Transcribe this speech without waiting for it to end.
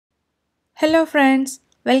Hello friends,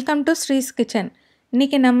 welcome to Sri's Kitchen.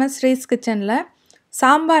 இன்னைக்கு நம்ம Sri's Kitchenல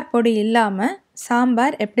sambar பொடி இல்லாமல்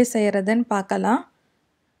சாம்பார் எப்படி செய்கிறதுன்னு பார்க்கலாம்.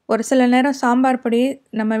 ஒரு சில நேரம் சாம்பார் பொடி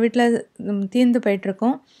நம்ம வீட்டில் தீர்ந்து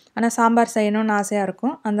போயிட்டுருக்கும். ஆனால் சாம்பார் செய்யணும்னு ஆசையாக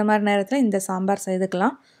இருக்கும். அந்த மாதிரி நேரத்தில் இந்த சாம்பார்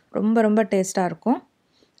செய்துக்கலாம். ரொம்ப டேஸ்ட்டாக இருக்கும்.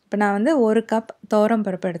 இப்போ நான் 1 கப் துவரம்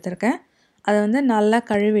பருப்பு எடுத்திருக்கேன். அதை நல்லா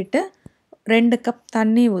கழுவிட்டு 2 கப்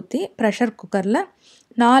தண்ணி ஊற்றி ப்ரெஷர் குக்கரில்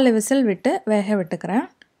 4 விசில் விட்டு வேக விட்டுக்கிறேன்.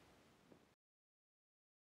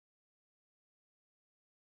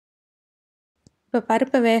 இப்போ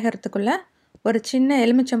பருப்பு வேகிறதுக்குள்ளே ஒரு சின்ன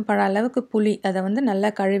எலுமிச்சம்பழம் அளவுக்கு புளி அதை நல்லா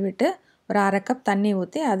கழுவிட்டு ஒரு 1/2 கப் தண்ணி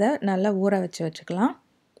ஊற்றி அதை நல்லா ஊற வச்சுக்கலாம்.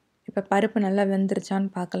 இப்போ பருப்பு நல்லா வெந்துருச்சான்னு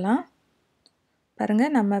பார்க்கலாம்.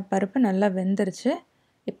 பாருங்கள், நம்ம பருப்பு நல்லா வெந்துருச்சு.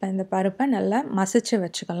 இப்போ இந்த பருப்பை நல்லா மசிச்சு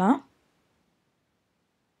வச்சுக்கலாம்.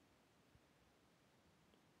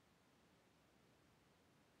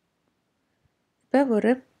 இப்போ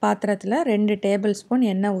ஒரு பாத்திரத்தில் 2 டேபிள் ஸ்பூன்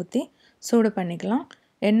எண்ணெய் ஊற்றி சூடு பண்ணிக்கலாம்.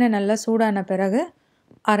 எண்ணெய் நல்லா சூடான பிறகு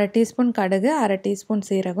 1/2 டீஸ்பூன் கடுகு, 1/2 டீஸ்பூன்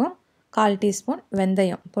சீரகம், 1/4 டீஸ்பூன்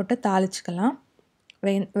வெந்தயம் போட்டு தாளிச்சிக்கலாம்.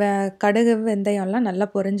 கடுகு வெந்தயம்லாம் நல்லா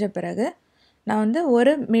பொரிஞ்ச பிறகு நான்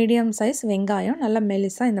ஒரு மீடியம் சைஸ் வெங்காயம் நல்லா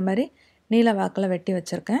மெலிசாக இந்த மாதிரி நீல வாக்கில் வெட்டி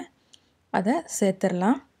வச்சுருக்கேன். அதை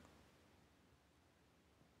சேர்த்துடலாம்.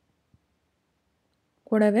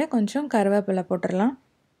 கூடவே கொஞ்சம் கருவேப்பிலை போட்டுடலாம்.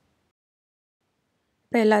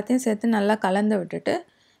 இப்போ எல்லாத்தையும் சேர்த்து நல்லா கலந்து விட்டுட்டு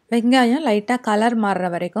வெங்காயம் லைட்டாக கலர் மாறுற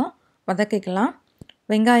வரைக்கும் வதக்கிக்கலாம்.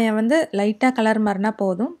 வெங்காயம் லைட்டாக கலர் மாறினா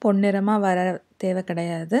போதும், பொன்னிறமாக வர தேவை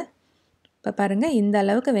கிடையாது. இப்போ பாருங்கள், இந்த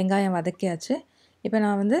அளவுக்கு வெங்காயம் வதக்கியாச்சு. இப்போ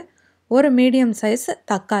நான் ஒரு மீடியம் சைஸ்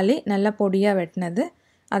தக்காளி நல்லா பொடியாக வெட்டினது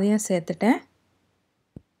அதையும் சேர்த்துட்டேன்.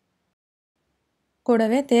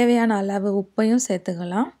 கூடவே தேவையான அளவு உப்பையும்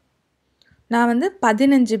சேர்த்துக்கலாம். நான்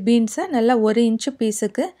 15 பீன்ஸை நல்லா 1 இன்ச்சு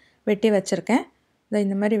பீஸுக்கு வெட்டி வச்சுருக்கேன்.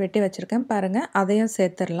 இந்த மாதிரி வெட்டி வச்சுருக்கேன் பாருங்கள், அதையும்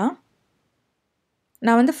சேர்த்துடலாம்.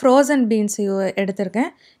 நான் ஃப்ரோசன் பீன்ஸ்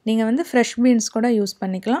எடுத்திருக்கேன். நீங்கள் ஃப்ரெஷ் பீன்ஸ் கூட யூஸ்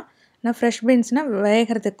பண்ணிக்கலாம். நான் ஃப்ரெஷ் பீன்ஸ்னால்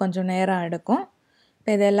வேகிறதுக்கு கொஞ்சம் நேரம் எடுக்கும்.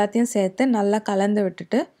 இப்போ இது எல்லாத்தையும் சேர்த்து நல்லா கலந்து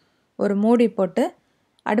விட்டுட்டு ஒரு மூடி போட்டு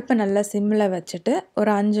அடுப்பை நல்லா சிம்மில் வச்சுட்டு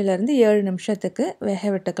ஒரு 5லேருந்து 7 நிமிஷத்துக்கு வேக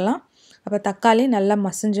விட்டுக்கலாம். அப்போ தக்காளி நல்லா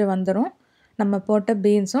மசிஞ்சு வந்துடும், நம்ம போட்ட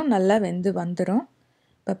பீன்ஸும் நல்லா வெந்து வந்துடும்.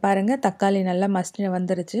 இப்போ பாருங்கள், தக்காளி நல்லா மசிஞ்சு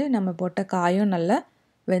வந்துருச்சு, நம்ம போட்ட காயும் நல்லா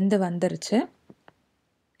வெந்து வந்துருச்சு.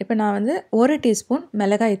 இப்போ நான் 1 டீஸ்பூன்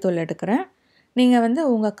மிளகாய்த்தூள் எடுக்கிறேன். நீங்கள்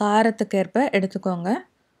உங்கள் காரத்துக்கு ஏற்ப எடுத்துக்கோங்க.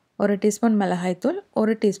 1 டீஸ்பூன் மிளகாய்த்தூள்,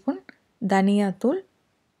 1 டீஸ்பூன் தனியாத்தூள்,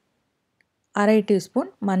 1/2 டீஸ்பூன்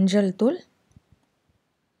மஞ்சள் தூள்,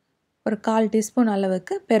 ஒரு 1/4 டீஸ்பூன்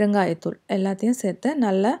அளவுக்கு பெருங்காயத்தூள் எல்லாத்தையும் சேர்த்து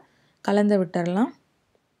நல்லா கலந்து விட்டுடலாம்.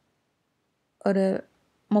 ஒரு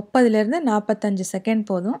 30லேருந்து 45 செகண்ட்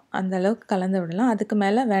போதும், அந்த அளவுக்கு கலந்து விடலாம். அதுக்கு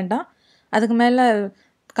மேலே வேண்டாம். அதுக்கு மேலே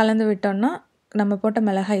கலந்து விட்டோம்னா நம்ம போட்ட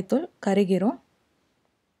மிளகாய்த்தூள் கருகிரும்.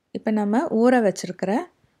 இப்போ நம்ம ஊற வச்சுருக்கிற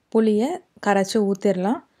புளியை கரைச்சி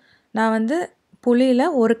ஊற்றிடலாம். நான் புளியில்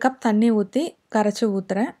 1 கப் தண்ணி ஊற்றி கரைச்சி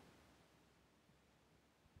ஊற்றுறேன்.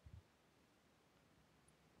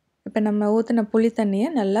 இப்போ நம்ம ஊற்றின புளி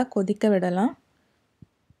தண்ணியை நல்லா கொதிக்க விடலாம்.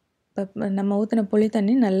 இப்போ நம்ம ஊற்றின புளி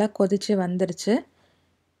தண்ணி நல்லா கொதித்து வந்துருச்சு.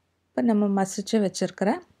 இப்போ நம்ம மசிச்சு வச்சுருக்கிற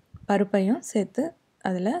பருப்பையும் சேர்த்து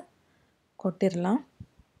அதில் கொட்டிடலாம்.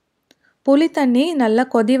 புளி தண்ணி நல்லா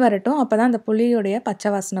கொதி வரட்டும், அப்போ தான் அந்த புளியோடைய பச்சை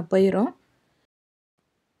வாசனை போயிடும்.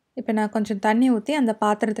 இப்போ நான் கொஞ்சம் தண்ணி ஊற்றி அந்த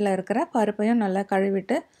பாத்திரத்தில் இருக்கிற பருப்பையும் நல்லா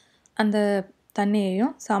கழுவிட்டு அந்த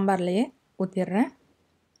தண்ணியையும் சாம்பார்லேயே ஊற்றிடுறேன்.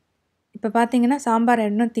 இப்போ பார்த்தீங்கன்னா சாம்பார்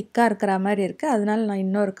இன்னும் திக்காக இருக்கிற மாதிரி இருக்குது, அதனால நான்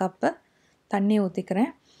இன்னொரு கப்பு தண்ணி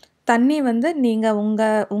ஊற்றிக்கிறேன். தண்ணி நீங்கள்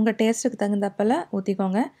உங்கள் டேஸ்ட்டுக்கு தகுந்தப்பல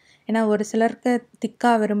ஊற்றிக்கோங்க. ஏன்னா ஒரு சிலருக்கு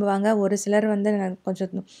திக்காக விரும்புவாங்க, ஒரு சிலர்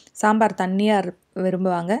கொஞ்சம் சாம்பார் தண்ணியாக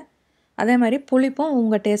விரும்புவாங்க. அதே மாதிரி புளிப்பும்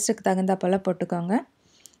உங்கள் டேஸ்ட்டுக்கு தகுந்தப்பல போட்டுக்கோங்க.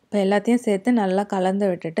 இப்போ எல்லாத்தையும் சேர்த்து நல்லா கலந்து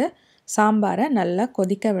விட்டுட்டு சாம்பாரை நல்லா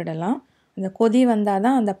கொதிக்க விடலாம். அந்த கொதி வந்தால்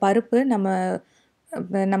தான் அந்த பருப்பு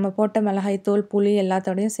நம்ம போட்ட மிளகாய்த்தூள் புளி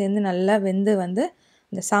எல்லாத்தோடையும் சேர்ந்து நல்லா வெந்து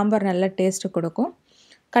இந்த சாம்பார் நல்லா டேஸ்ட்டு கொடுக்கும்.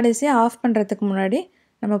 கடைசியாக ஆஃப் பண்ணுறதுக்கு முன்னாடி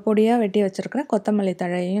நம்ம பொடியாக வெட்டி வச்சுருக்கிற கொத்தமல்லி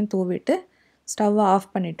தழையையும் தூவிட்டு ஸ்டவ்வை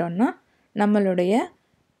ஆஃப் பண்ணிட்டோன்னா நம்மளுடைய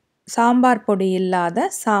சாம்பார் பொடி இல்லாத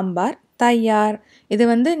சாம்பார் தயார். இது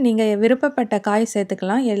நீங்கள் விருப்பப்பட்ட காய்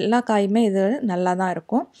சேர்த்துக்கலாம். எல்லா காயுமே இது நல்லா தான்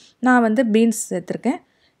இருக்கும். நான் பீன்ஸ் சேர்த்துருக்கேன்.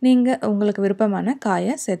 நீங்கள் உங்களுக்கு விருப்பமான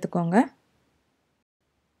காயை சேர்த்துக்கோங்க.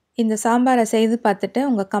 இந்த சாம்பாரை செய்து பார்த்துட்டு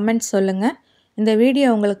உங்கள் கமெண்ட்ஸ் சொல்லுங்கள். இந்த வீடியோ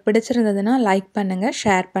உங்களுக்கு பிடிச்சிருந்ததுன்னா லைக் பண்ணுங்கள்,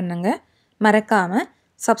 ஷேர் பண்ணுங்கள், மறக்காமல்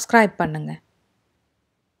சப்ஸ்கிரைப் பண்ணுங்கள்.